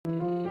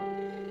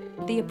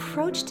The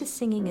approach to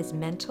singing is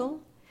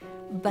mental,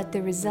 but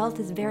the result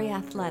is very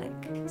athletic.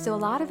 So a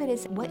lot of it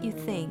is what you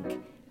think,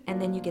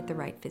 and then you get the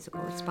right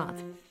physical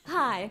response.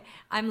 Hi,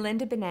 I'm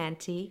Linda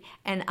Benanti,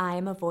 and I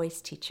am a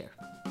voice teacher.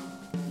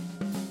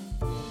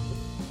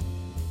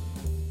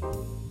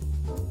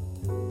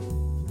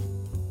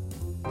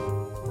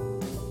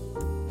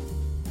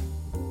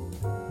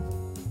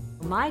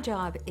 My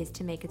job is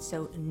to make it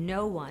so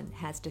no one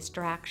has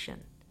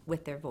distraction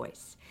with their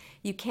voice.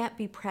 You can't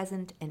be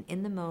present and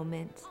in the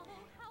moment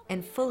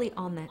and fully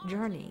on that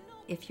journey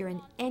if you're in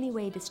any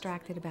way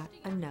distracted about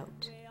a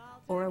note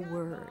or a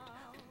word.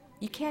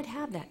 You can't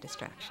have that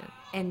distraction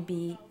and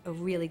be a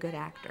really good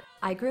actor.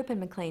 I grew up in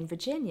McLean,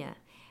 Virginia,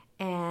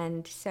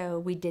 and so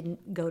we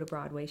didn't go to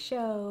Broadway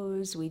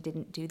shows, we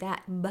didn't do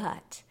that,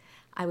 but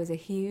I was a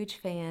huge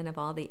fan of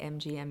all the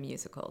MGM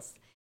musicals.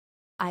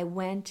 I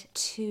went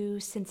to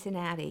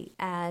Cincinnati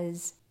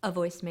as a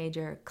voice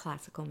major,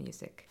 classical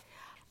music.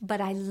 But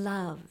I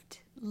loved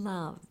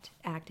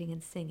acting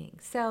and singing.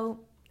 So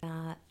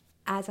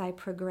as I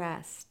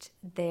progressed,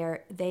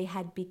 they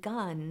had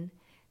begun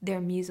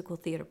their musical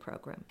theater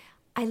program.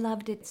 I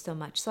loved it so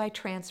much, so I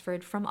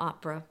transferred from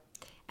opera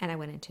and I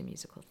went into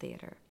musical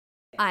theater.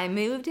 I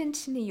moved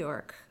into New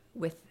York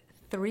with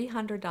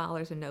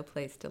 $300 and no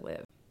place to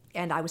live.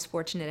 And I was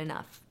fortunate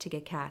enough to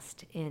get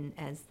cast in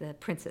as the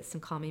princess in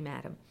Call Me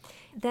Madam.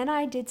 Then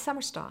I did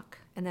summer stock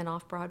and then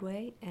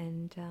off-Broadway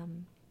and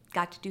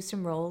got to do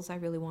some roles I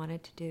really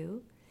wanted to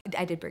do.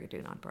 I did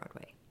Brigadoon on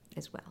Broadway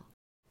as well.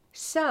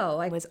 So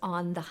I was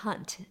on the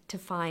hunt to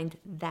find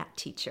that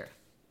teacher.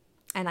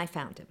 And I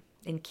found him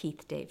in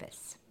Keith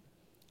Davis.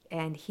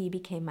 And he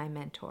became my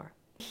mentor.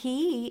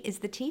 He is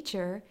the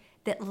teacher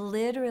that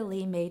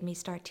literally made me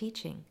start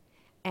teaching.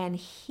 And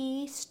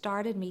he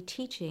started me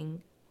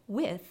teaching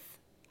with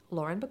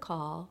Lauren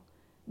Bacall,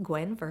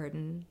 Gwen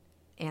Verdon,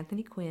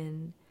 Anthony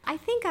Quinn. I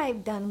think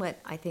I've done what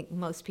I think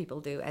most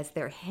people do as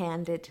they're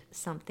handed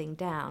something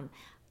down.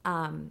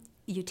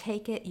 You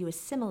take it, you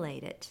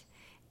assimilate it,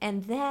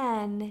 and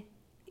then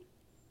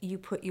you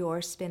put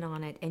your spin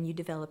on it and you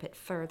develop it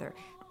further.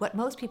 What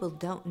most people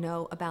don't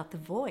know about the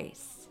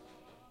voice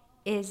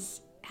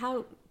is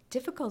how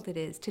difficult it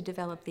is to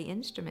develop the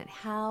instrument,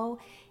 how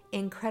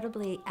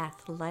incredibly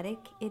athletic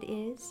it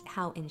is,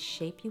 how in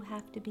shape you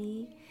have to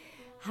be,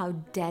 how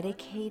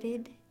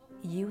dedicated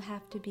you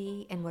have to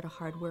be, and what a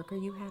hard worker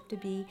you have to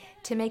be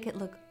to make it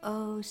look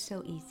oh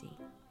so easy.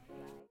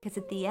 Because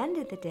at the end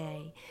of the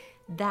day,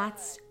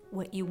 that's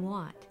what you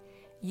want.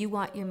 You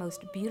want your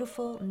most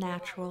beautiful,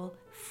 natural,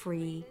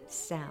 free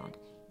sound.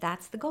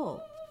 That's the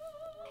goal.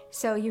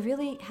 So you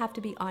really have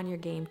to be on your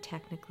game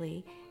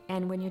technically,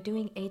 and when you're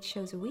doing 8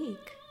 shows a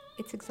week,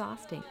 it's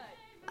exhausting.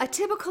 A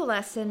typical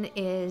lesson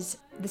is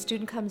the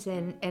student comes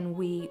in and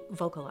we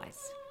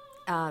vocalize.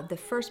 The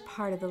first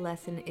part of the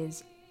lesson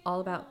is all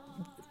about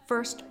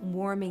first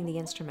warming the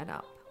instrument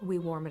up. We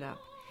warm it up.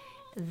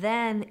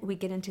 Then we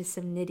get into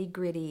some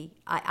nitty-gritty.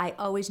 I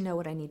always know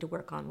what I need to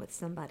work on with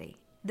somebody.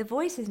 The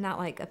voice is not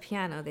like a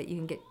piano that you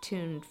can get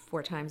tuned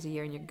 4 times a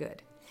year and you're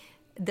good.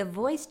 The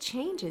voice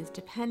changes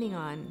depending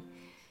on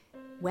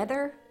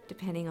weather,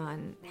 depending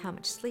on how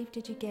much sleep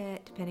did you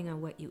get, depending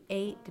on what you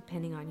ate,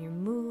 depending on your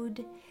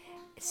mood.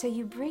 So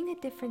you bring a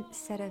different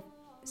set of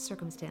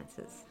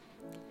circumstances.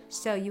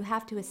 So you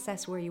have to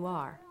assess where you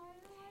are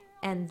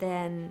and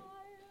then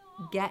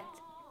get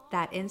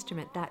that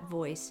instrument, that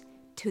voice,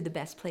 to the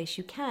best place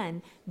you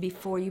can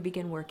before you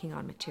begin working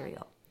on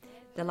material.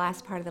 The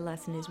last part of the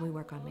lesson is we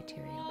work on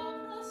material.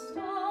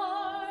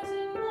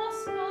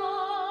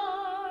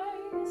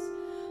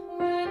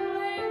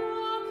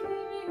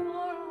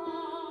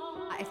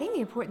 I think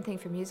the important thing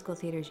for musical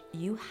theater is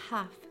you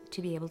have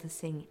to be able to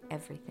sing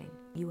everything.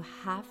 You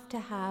have to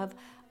have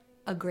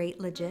a great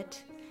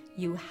legit.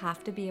 You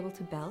have to be able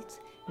to belt.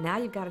 Now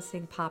you've got to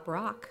sing pop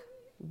rock.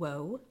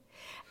 Whoa.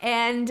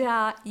 And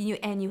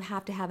you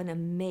have to have an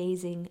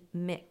amazing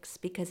mix,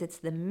 because it's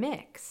the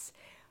mix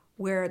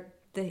where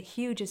the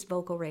hugest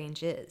vocal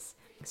range is.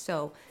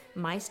 So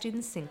my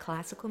students sing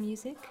classical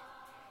music.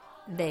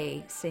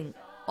 They sing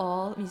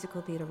all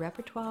musical theater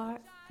repertoire.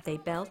 They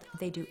belt.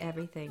 They do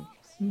everything.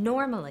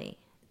 Normally,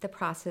 the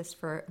process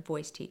for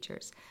voice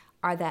teachers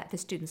are that the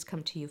students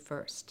come to you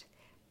first.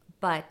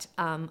 But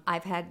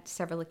I've had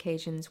several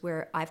occasions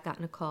where I've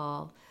gotten a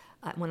call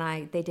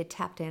when they did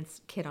Tap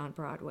Dance Kid on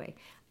Broadway.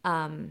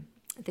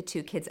 The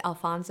 2 kids,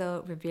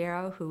 Alfonso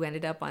Ribeiro, who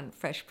ended up on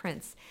Fresh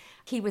Prince,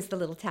 he was the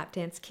little tap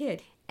dance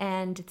kid.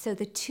 And so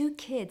the 2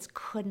 kids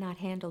could not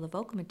handle the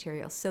vocal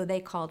material, so they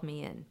called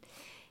me in.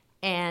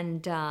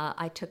 And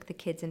I took the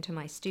kids into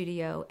my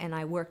studio and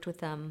I worked with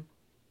them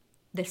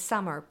the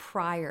summer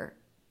prior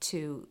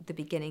to the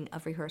beginning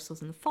of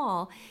rehearsals in the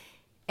fall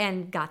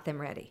and got them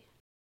ready.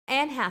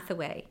 Anne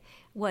Hathaway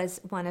was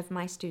one of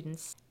my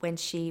students when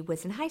she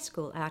was in high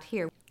school out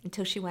here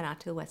until she went out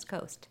to the West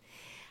Coast.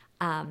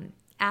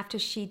 After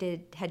she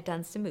had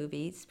done some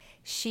movies,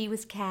 she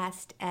was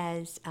cast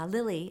as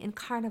Lily in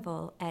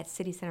Carnival at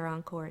City Center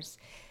Encores.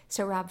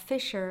 So Rob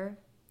Fisher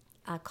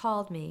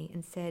called me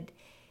and said,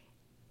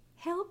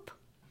 help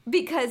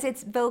because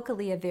it's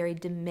vocally a very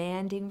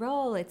demanding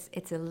role.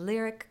 It's a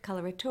lyric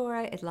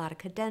coloratura, a lot of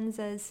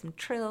cadenzas, some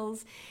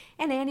trills,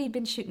 and Annie had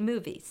been shooting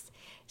movies.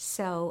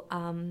 So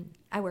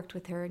I worked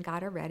with her and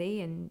got her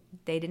ready, and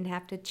they didn't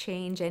have to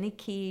change any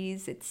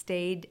keys. It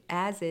stayed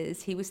as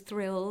is. He was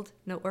thrilled.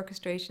 No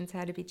orchestrations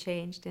had to be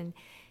changed, and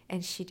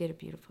she did a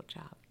beautiful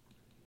job.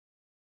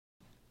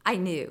 I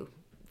knew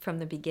from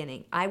the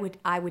beginning I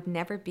would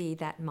never be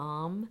that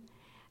mom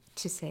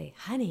to say,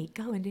 honey,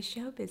 go into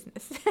show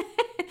business.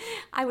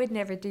 I would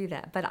never do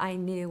that. But I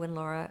knew when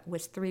Laura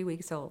was 3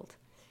 weeks old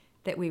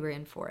that we were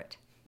in for it.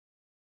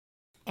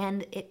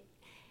 And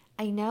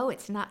I know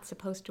it's not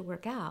supposed to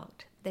work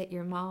out, that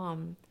your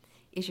mom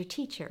is your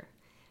teacher,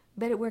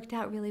 but it worked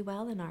out really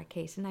well in our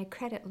case. And I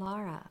credit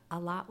Laura a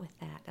lot with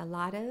that. A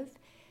lot of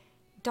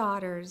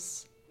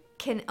daughters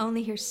can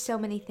only hear so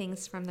many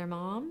things from their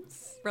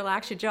moms.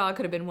 Relax your jaw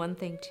could have been one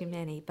thing too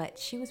many, but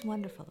she was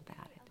wonderful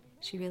about it.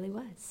 She really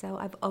was. So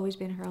I've always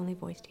been her only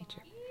voice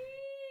teacher.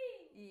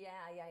 Yeah.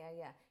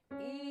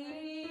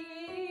 E,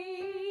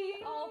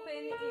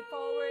 open, E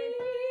forward.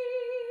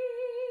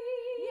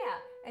 Yeah,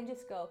 and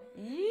just go,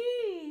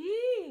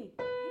 E.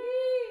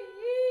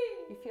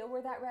 You feel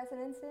where that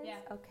resonance is? Yeah.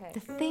 Okay. The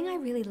thing I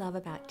really love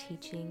about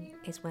teaching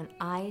is when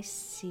I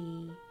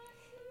see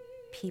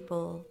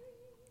people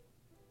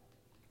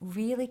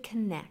really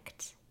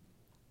connect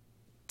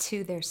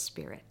to their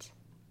spirit.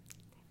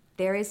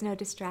 There is no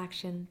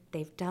distraction.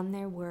 They've done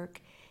their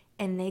work,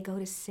 and they go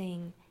to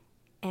sing,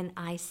 and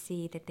I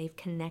see that they've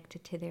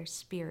connected to their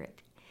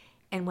spirit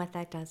and what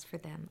that does for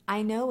them.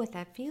 I know what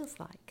that feels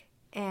like,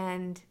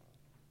 and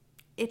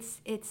it's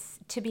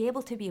to be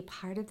able to be a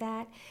part of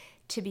that,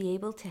 to be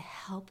able to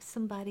help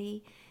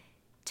somebody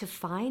to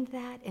find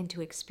that and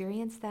to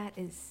experience that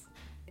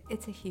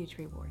it's a huge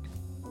reward.